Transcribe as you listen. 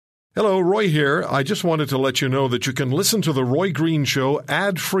Hello, Roy here. I just wanted to let you know that you can listen to The Roy Green Show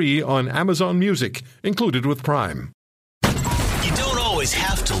ad-free on Amazon Music, included with Prime. You don't always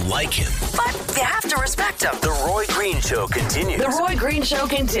have to like him, but you have to respect him. The Roy Green Show continues. The Roy Green Show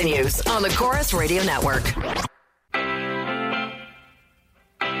continues on the Chorus Radio Network.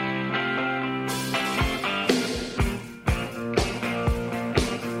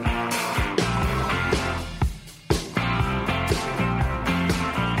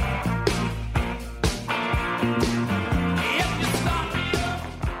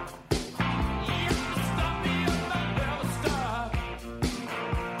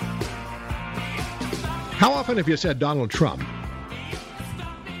 How often have you said Donald Trump?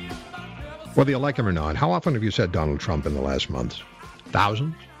 Whether you like him or not, how often have you said Donald Trump in the last months?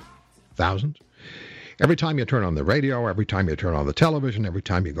 Thousands? Thousands? Every time you turn on the radio, every time you turn on the television, every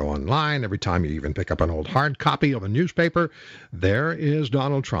time you go online, every time you even pick up an old hard copy of a newspaper, there is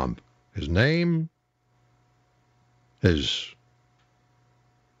Donald Trump. His name, his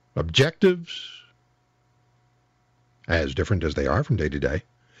objectives, as different as they are from day to day.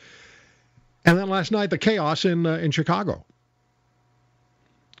 And then last night, the chaos in Chicago.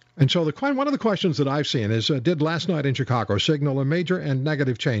 And so one of the questions that I've seen is, did last night in Chicago signal a major and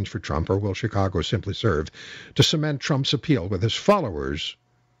negative change for Trump, or will Chicago simply serve to cement Trump's appeal with his followers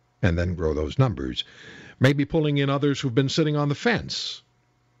and then grow those numbers, maybe pulling in others who've been sitting on the fence?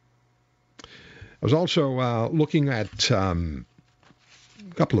 I was also looking at a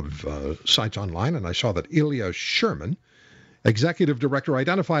couple of sites online, and I saw that Ilya Sherman, executive director,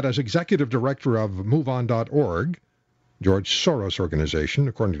 identified as executive director of MoveOn.org, George Soros organization,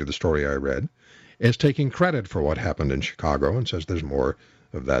 according to the story I read, is taking credit for what happened in Chicago and says there's more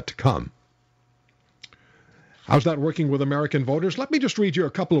of that to come. How's that working with American voters? Let me just read you a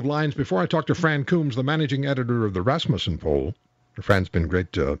couple of lines before I talk to Fran Coombs, the managing editor of the Rasmussen poll. Fran's been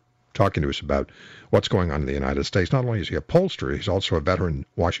great talking to us about what's going on in the United States. Not only is he a pollster, he's also a veteran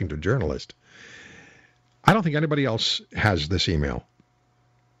Washington journalist. I don't think anybody else has this email.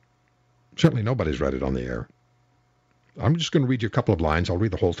 Certainly nobody's read it on the air. I'm just going to read you a couple of lines. I'll read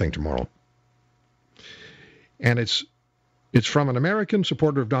the whole thing tomorrow. And it's from an American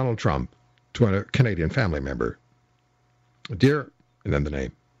supporter of Donald Trump to a Canadian family member. Dear, and then the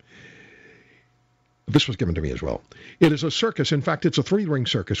name. This was given to me as well. It is a circus. In fact, it's a three-ring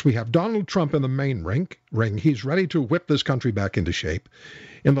circus. We have Donald Trump in the main ring. He's ready to whip this country back into shape.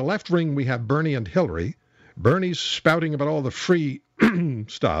 In the left ring, we have Bernie and Hillary. Bernie's spouting about all the free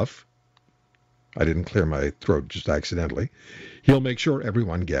stuff. I didn't clear my throat just accidentally. He'll make sure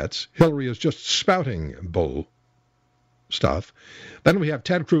everyone gets. Hillary is just spouting bull stuff. Then we have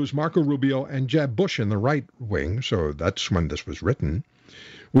Ted Cruz, Marco Rubio, and Jeb Bush in the right wing, so that's when this was written.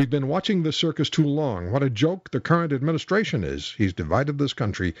 We've been watching this circus too long. What a joke the current administration is. He's divided this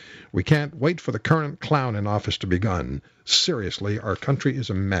country. We can't wait for the current clown in office to be gone. Seriously, our country is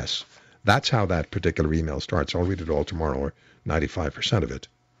a mess. That's how that particular email starts. I'll read it all tomorrow, or 95% of it.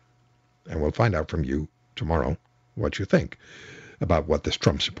 And we'll find out from you tomorrow what you think about what this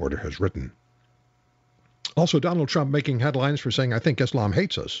Trump supporter has written. Also, Donald Trump making headlines for saying, I think Islam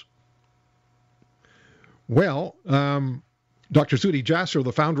hates us. Well, Dr. Zuhdi Jasser,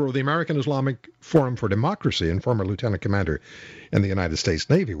 the founder of the American Islamic Forum for Democracy and former lieutenant commander in the United States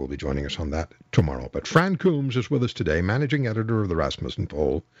Navy, will be joining us on that tomorrow. But Fran Coombs is with us today, managing editor of the Rasmussen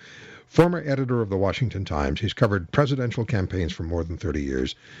poll, former editor of the Washington Times. He's covered presidential campaigns for more than 30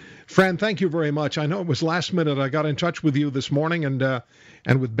 years. Fran, thank you very much. I know it was last minute. I got in touch with you this morning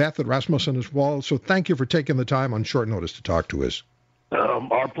and with Beth at Rasmussen as well. So thank you for taking the time on short notice to talk to us.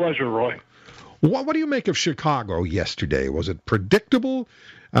 Our pleasure, Roy. What do you make of Chicago yesterday? Was it predictable?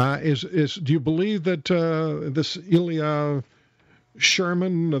 Do you believe that this Ilya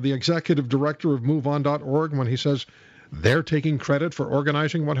Sherman, the executive director of MoveOn.org, when he says they're taking credit for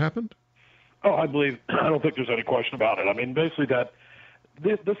organizing what happened? Oh, I don't think there's any question about it. I mean, basically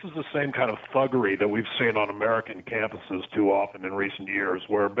this is the same kind of thuggery that we've seen on American campuses too often in recent years,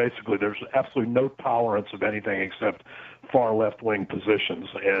 where basically there's absolutely no tolerance of anything except far left-wing positions.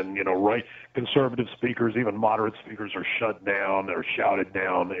 And, right conservative speakers, even moderate speakers, are shut down, they're shouted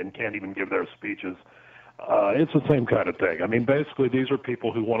down, and can't even give their speeches. It's the same kind of thing. I mean, basically these are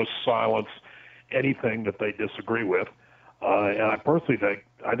people who want to silence anything that they disagree with. And I personally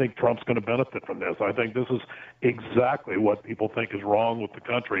think Trump's going to benefit from this. I think this is exactly what people think is wrong with the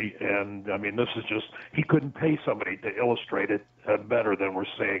country. And, I mean, this is just, he couldn't pay somebody to illustrate it better than we're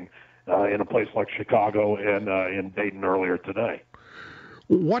seeing in a place like Chicago and in Dayton earlier today.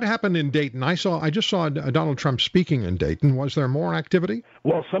 What happened in Dayton? I just saw Donald Trump speaking in Dayton. Was there more activity?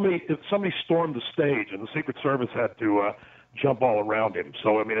 Well, somebody stormed the stage, and the Secret Service had to jump all around him.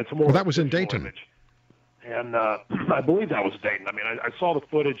 So, I mean, it's more... Well, that was in Dayton. Image. And I believe that was Dayton. I mean, I saw the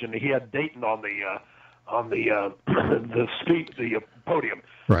footage, and he had Dayton on the podium.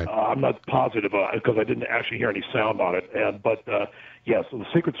 Right. I'm not positive because I didn't actually hear any sound on it. But yeah, so the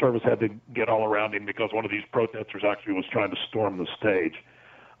Secret Service had to get all around him because one of these protesters actually was trying to storm the stage.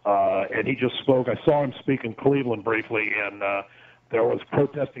 And he just spoke. I saw him speak in Cleveland briefly, and there was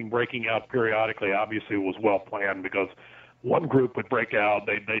protesting breaking out periodically. Obviously, it was well planned because one group would break out,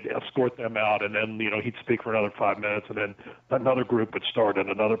 they'd escort them out, and then, he'd speak for another 5 minutes, and then another group would start in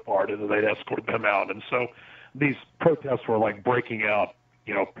another part, and then they'd escort them out. And so these protests were like breaking out,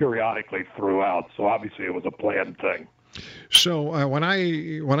 periodically throughout. So obviously it was a planned thing. So when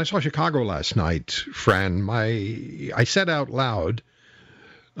I saw Chicago last night, Fran, I said out loud,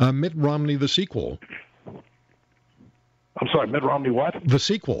 Mitt Romney the sequel. I'm sorry, Mitt Romney what? The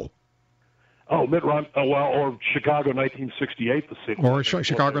sequel. Oh, Mitt Romney, or Chicago 1968, the sequel. Or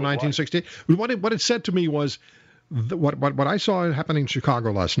Chicago 1968. What it said to me was, what I saw happening in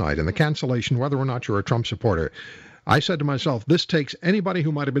Chicago last night, and the cancellation, whether or not you're a Trump supporter, I said to myself, this takes anybody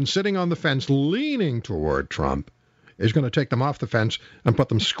who might have been sitting on the fence leaning toward Trump, is going to take them off the fence and put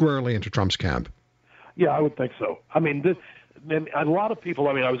them squarely into Trump's camp. Yeah, I would think so. I mean, a lot of people,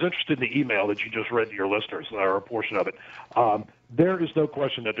 I was interested in the email that you just read to your listeners, or a portion of it. There is no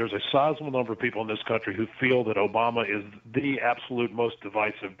question that there's a sizable number of people in this country who feel that Obama is the absolute most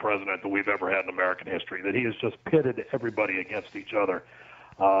divisive president that we've ever had in American history, that he has just pitted everybody against each other.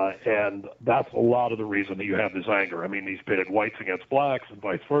 And that's a lot of the reason that you have this anger. I mean, he's pitted whites against blacks and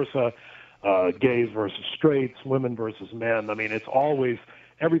vice versa, gays versus straights, women versus men. I mean,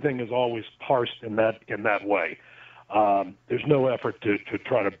 everything is always parsed in that way. There's no effort to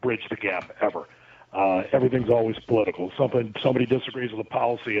try to bridge the gap ever. Everything's always political. Somebody disagrees with a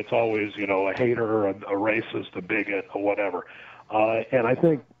policy, it's always, a hater, a racist, a bigot, or whatever. And I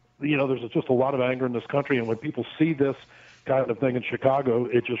think, there's just a lot of anger in this country, and when people see this kind of thing in Chicago,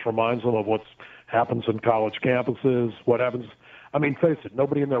 it just reminds them of what happens in college campuses, what happens. I mean, face it,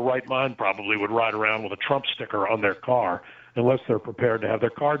 nobody in their right mind probably would ride around with a Trump sticker on their car unless they're prepared to have their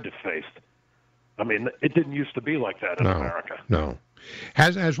car defaced. I mean, it didn't used to be like that in America. No.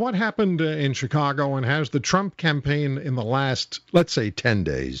 Has what happened in Chicago, and has the Trump campaign in the last, let's say, 10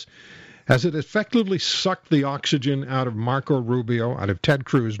 days, has it effectively sucked the oxygen out of Marco Rubio, out of Ted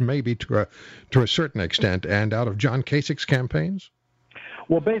Cruz, maybe to a certain extent, and out of John Kasich's campaigns?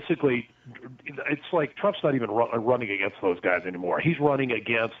 Well, basically, it's like Trump's not even running against those guys anymore. He's running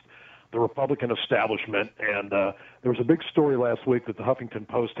against the Republican establishment, and there was a big story last week that the Huffington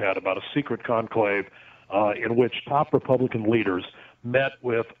Post had about a secret conclave in which top Republican leaders met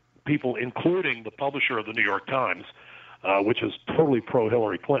with people, including the publisher of the New York Times, which is totally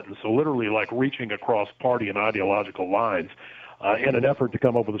pro-Hillary Clinton, so literally like reaching across party and ideological lines in an effort to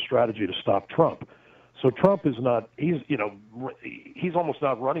come up with a strategy to stop Trump. So Trump is not, he's almost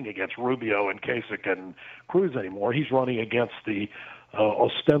not running against Rubio and Kasich and Cruz anymore. He's running against the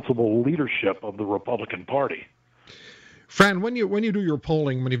ostensible leadership of the Republican Party. Fran, when you do your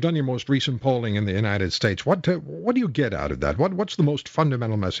polling, when you've done your most recent polling in the United States, what do you get out of that? What's the most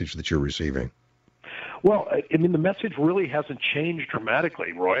fundamental message that you're receiving? Well, I mean, the message really hasn't changed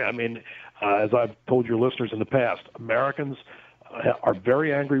dramatically, Roy. I mean, as I've told your listeners in the past, Americans are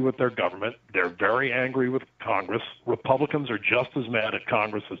very angry with their government. They're very angry with Congress. Republicans are just as mad at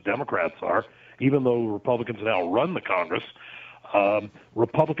Congress as Democrats are, even though Republicans now run the Congress.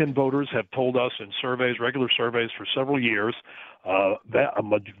 Republican voters have told us in surveys, regular surveys for several years, that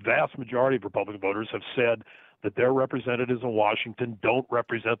a vast majority of Republican voters have said that their representatives in Washington don't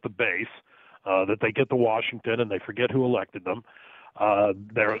represent the base, that they get to Washington and they forget who elected them.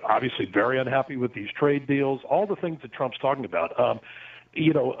 They're obviously very unhappy with these trade deals, all the things that Trump's talking about.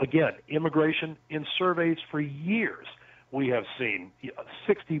 Again, immigration in surveys for years. We have seen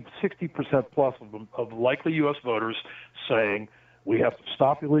 60% plus of likely U.S. voters saying we have to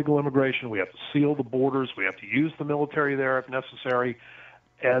stop illegal immigration, we have to seal the borders, we have to use the military there if necessary,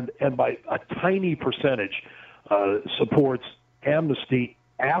 and by a tiny percentage supports amnesty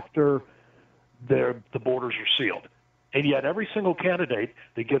after the borders are sealed. And yet every single candidate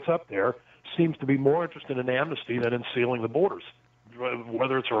that gets up there seems to be more interested in amnesty than in sealing the borders,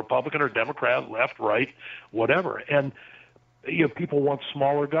 whether it's a Republican or Democrat, left, right, whatever. And people want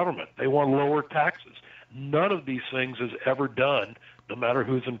smaller government. They want lower taxes. None of these things is ever done, no matter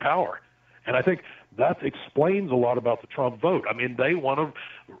who's in power. And I think that explains a lot about the Trump vote. I mean, they want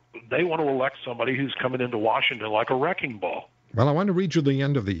to elect somebody who's coming into Washington like a wrecking ball. Well, I want to read you the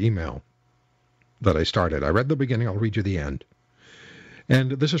end of the email that I started. I read the beginning. I'll read you the end.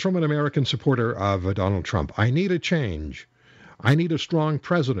 And this is from an American supporter of Donald Trump. I need a change. I need a strong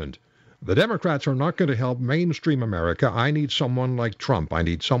president. The Democrats are not going to help mainstream America. I need someone like Trump. I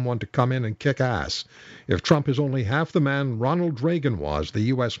need someone to come in and kick ass. If Trump is only half the man Ronald Reagan was, the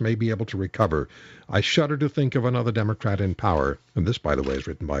U.S. may be able to recover. I shudder to think of another Democrat in power. And this, by the way, is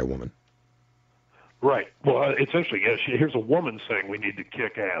written by a woman. Right. Well, it's interesting. Here's a woman saying we need to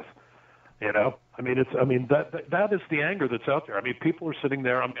kick ass. You know, that is the anger that's out there. I mean, people are sitting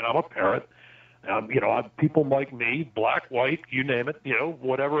there. I mean, I'm a parent. People like me, black, white, you name it,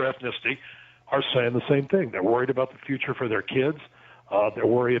 whatever ethnicity, are saying the same thing. They're worried about the future for their kids. They're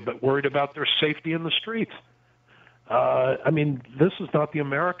worried about their safety in the streets. This is not the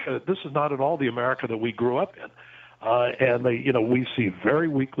America. This is not at all the America that we grew up in. We see very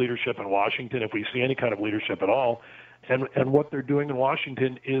weak leadership in Washington, if we see any kind of leadership at all. And what they're doing in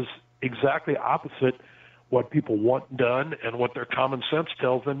Washington is exactly opposite what people want done and what their common sense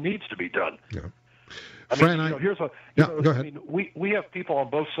tells them needs to be done. Yeah. Go ahead. We have people on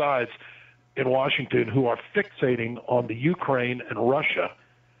both sides in Washington who are fixating on the Ukraine and Russia,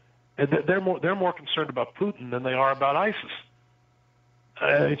 and they're more concerned about Putin than they are about ISIS.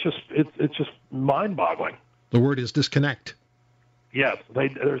 It's just mind-boggling. The word is disconnect. Yes,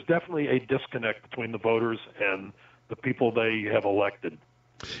 there's definitely a disconnect between the voters and the people they have elected.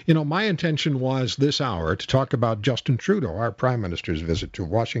 My intention was this hour to talk about Justin Trudeau, our Prime Minister's visit to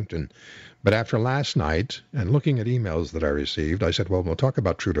Washington. But after last night and looking at emails that I received, I said, well, we'll talk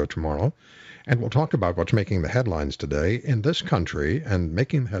about Trudeau tomorrow, and we'll talk about what's making the headlines today in this country, and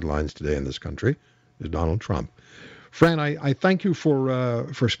making the headlines today in this country is Donald Trump. Fran, I thank you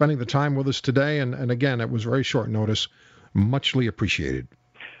for spending the time with us today, and again, it was very short notice. Muchly appreciated.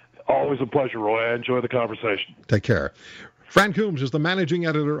 Always a pleasure, Roy. I enjoy the conversation. Take care. Fran Coombs is the managing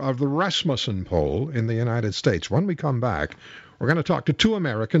editor of the Rasmussen poll in the United States. When we come back, we're going to talk to two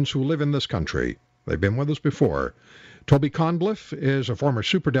Americans who live in this country. They've been with us before. Toby Conliffe is a former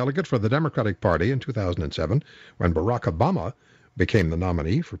superdelegate for the Democratic Party in 2007 when Barack Obama became the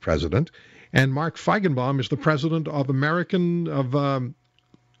nominee for president. And Mark Feigenbaum is the president of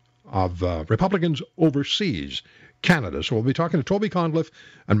Republicans Overseas, Canada. So we'll be talking to Toby Conliffe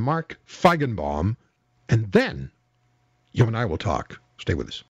and Mark Feigenbaum, and then you and I will talk. Stay with us.